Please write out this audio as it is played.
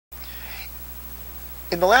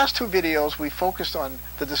In the last two videos, we focused on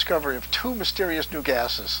the discovery of two mysterious new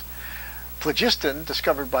gases. Phlogiston,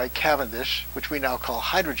 discovered by Cavendish, which we now call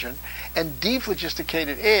hydrogen, and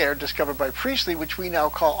dephlogisticated air, discovered by Priestley, which we now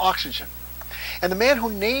call oxygen. And the man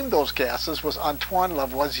who named those gases was Antoine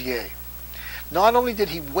Lavoisier. Not only did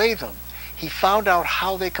he weigh them, he found out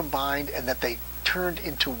how they combined and that they turned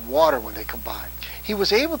into water when they combined. He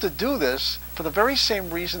was able to do this for the very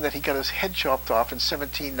same reason that he got his head chopped off in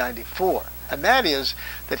 1794. And that is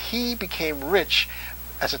that he became rich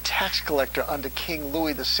as a tax collector under King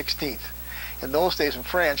Louis XVI. In those days in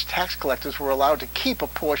France, tax collectors were allowed to keep a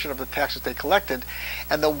portion of the taxes they collected,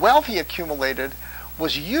 and the wealth he accumulated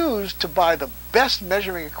was used to buy the best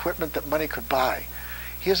measuring equipment that money could buy.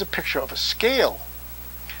 Here's a picture of a scale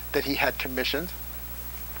that he had commissioned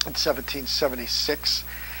in 1776,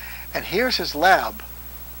 and here's his lab,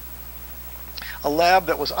 a lab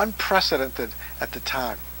that was unprecedented at the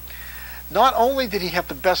time. Not only did he have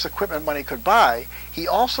the best equipment money could buy, he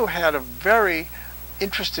also had a very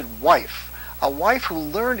interested wife, a wife who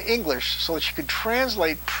learned English so that she could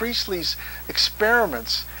translate Priestley's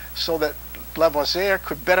experiments so that Lavoisier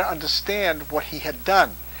could better understand what he had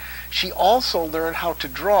done. She also learned how to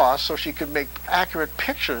draw so she could make accurate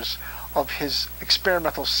pictures of his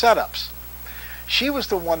experimental setups. She was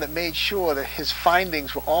the one that made sure that his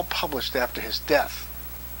findings were all published after his death.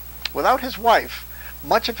 Without his wife,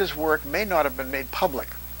 much of his work may not have been made public.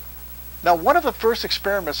 Now, one of the first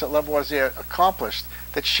experiments that Lavoisier accomplished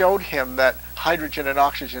that showed him that hydrogen and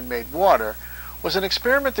oxygen made water was an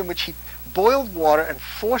experiment in which he boiled water and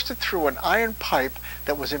forced it through an iron pipe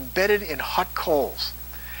that was embedded in hot coals.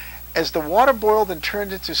 As the water boiled and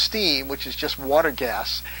turned into steam, which is just water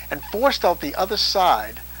gas, and forced out the other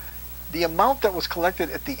side, the amount that was collected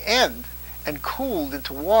at the end and cooled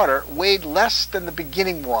into water weighed less than the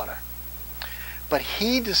beginning water. But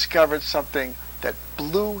he discovered something that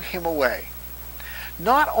blew him away.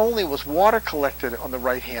 Not only was water collected on the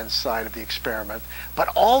right-hand side of the experiment, but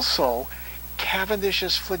also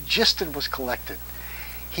Cavendish's phlogiston was collected.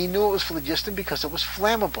 He knew it was phlogiston because it was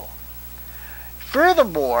flammable.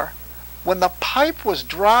 Furthermore, when the pipe was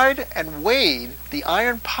dried and weighed, the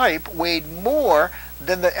iron pipe weighed more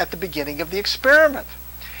than at the beginning of the experiment.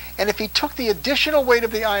 And if he took the additional weight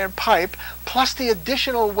of the iron pipe plus the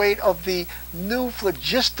additional weight of the new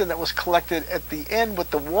phlogiston that was collected at the end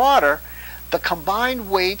with the water, the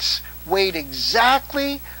combined weights weighed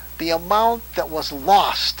exactly the amount that was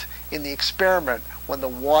lost in the experiment when the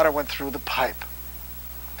water went through the pipe.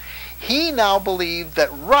 He now believed that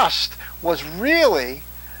rust was really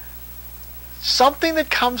something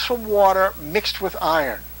that comes from water mixed with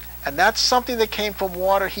iron. And that something that came from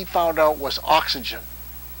water, he found out, was oxygen.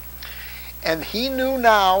 And he knew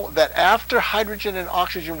now that after hydrogen and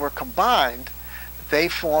oxygen were combined, they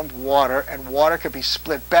formed water, and water could be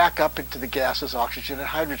split back up into the gases oxygen and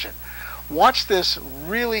hydrogen. Watch this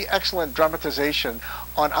really excellent dramatization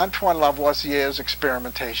on Antoine Lavoisier's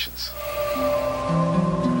experimentations.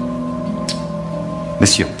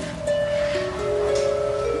 Monsieur,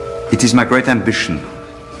 it is my great ambition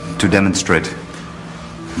to demonstrate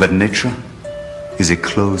that nature is a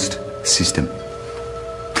closed system.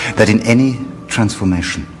 That in any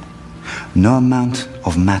transformation, no amount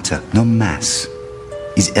of matter, no mass,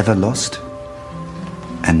 is ever lost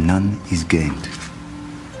and none is gained.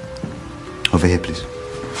 Over here, please.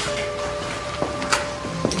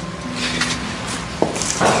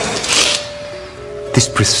 This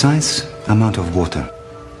precise amount of water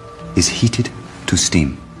is heated to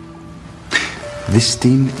steam. This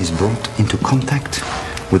steam is brought into contact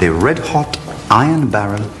with a red-hot iron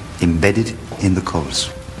barrel embedded in the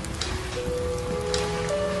coals.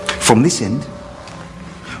 From this end,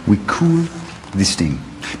 we cool the steam.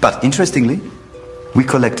 But interestingly, we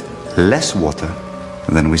collect less water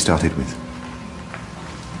than we started with.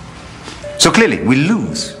 So clearly, we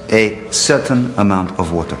lose a certain amount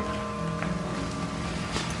of water.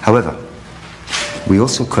 However, we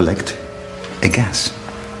also collect a gas.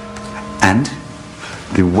 And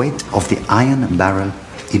the weight of the iron barrel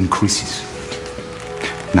increases.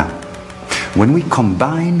 Now, when we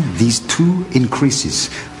combine these two increases,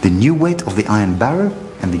 the new weight of the iron barrel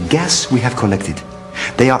and the gas we have collected,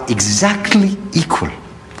 they are exactly equal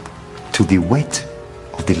to the weight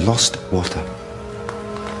of the lost water.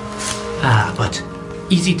 Ah, but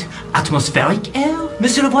is it atmospheric air,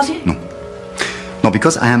 Monsieur Lavoisier? No. No,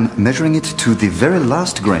 because I am measuring it to the very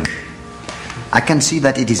last grain. I can see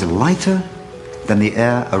that it is lighter than the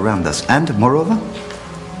air around us. And, moreover,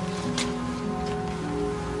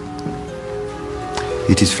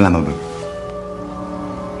 it is flammable.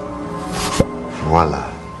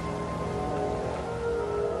 Voila.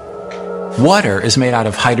 Water is made out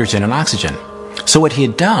of hydrogen and oxygen. So what he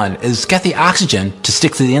had done is get the oxygen to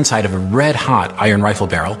stick to the inside of a red-hot iron rifle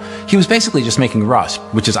barrel. He was basically just making rust,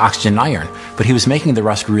 which is oxygen and iron, but he was making the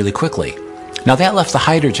rust really quickly. Now that left the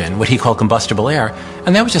hydrogen, what he called combustible air,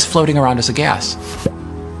 and that was just floating around as a gas.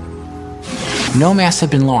 No mass had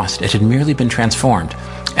been lost, it had merely been transformed.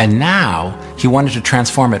 And now he wanted to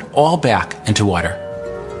transform it all back into water.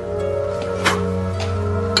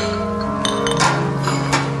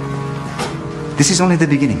 This is only the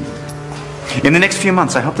beginning. In the next few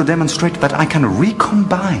months, I hope to demonstrate that I can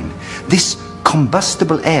recombine this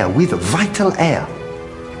combustible air with vital air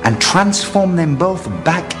and transform them both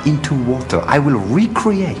back into water. I will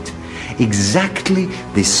recreate exactly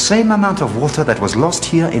the same amount of water that was lost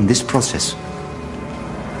here in this process.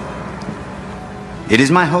 It is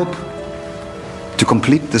my hope to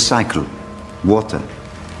complete the cycle, water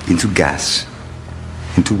into gas,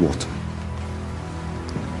 into water,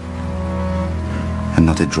 and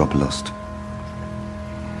not a drop lost.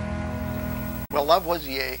 Well,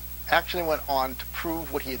 Lavoisier actually went on to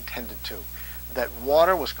prove what he intended to, that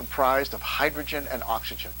water was comprised of hydrogen and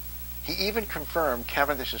oxygen. He even confirmed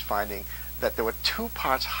Cavendish's finding that there were 2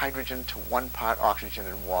 parts hydrogen to 1 part oxygen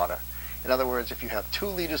in water. In other words, if you have 2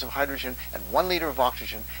 liters of hydrogen and 1 liter of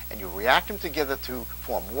oxygen and you react them together to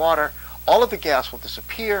form water, all of the gas will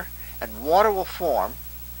disappear and water will form,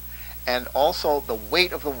 and also the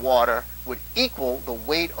weight of the water would equal the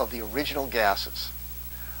weight of the original gases.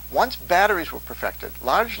 Once batteries were perfected,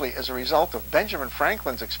 largely as a result of Benjamin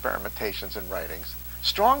Franklin's experimentations and writings,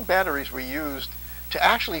 strong batteries were used to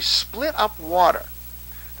actually split up water.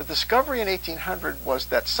 The discovery in 1800 was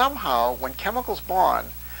that somehow when chemicals bond,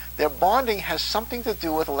 their bonding has something to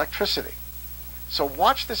do with electricity. So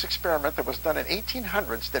watch this experiment that was done in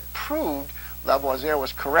 1800s that proved Lavoisier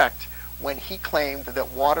was correct when he claimed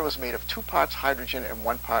that water was made of 2 parts hydrogen and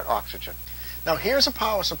 1 part oxygen. Now here's a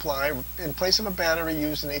power supply in place of a battery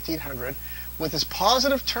used in 1800 with its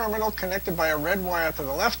positive terminal connected by a red wire to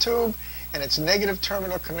the left tube and its negative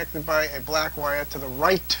terminal connected by a black wire to the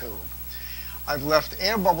right tube. I've left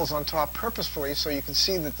air bubbles on top purposefully so you can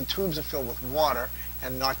see that the tubes are filled with water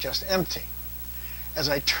and not just empty. As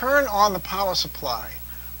I turn on the power supply,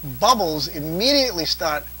 bubbles immediately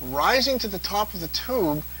start rising to the top of the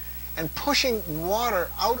tube and pushing water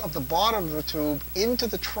out of the bottom of the tube into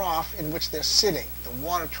the trough in which they're sitting, the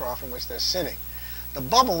water trough in which they're sitting. The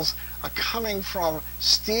bubbles are coming from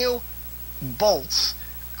steel bolts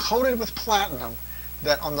coated with platinum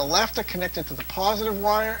that on the left are connected to the positive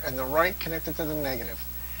wire and the right connected to the negative.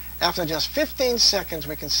 After just 15 seconds,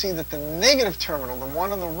 we can see that the negative terminal, the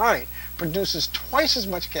one on the right, produces twice as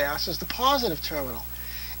much gas as the positive terminal.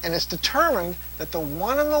 And it's determined that the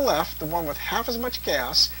one on the left, the one with half as much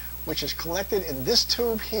gas, which is collected in this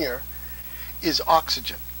tube here, is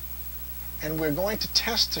oxygen. And we're going to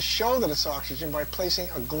test to show that it's oxygen by placing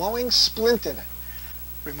a glowing splint in it.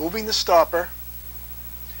 Removing the stopper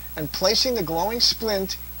and placing the glowing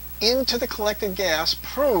splint into the collected gas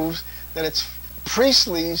proves that it's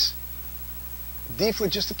Priestley's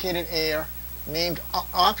dephlogisticated air named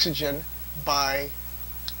oxygen by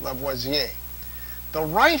Lavoisier. The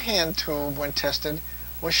right-hand tube, when tested,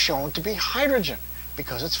 was shown to be hydrogen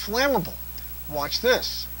because it's flammable. Watch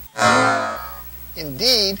this.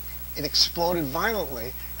 Indeed, it exploded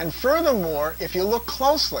violently, and furthermore, if you look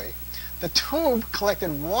closely, the tube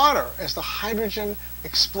collected water as the hydrogen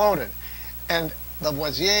exploded, and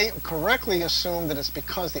Lavoisier correctly assumed that it's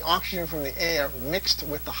because the oxygen from the air mixed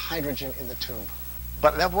with the hydrogen in the tube.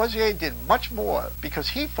 But Lavoisier did much more because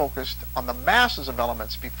he focused on the masses of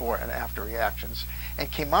elements before and after reactions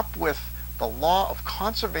and came up with the law of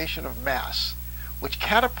conservation of mass, which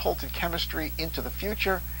catapulted chemistry into the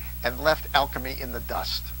future and left alchemy in the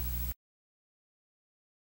dust.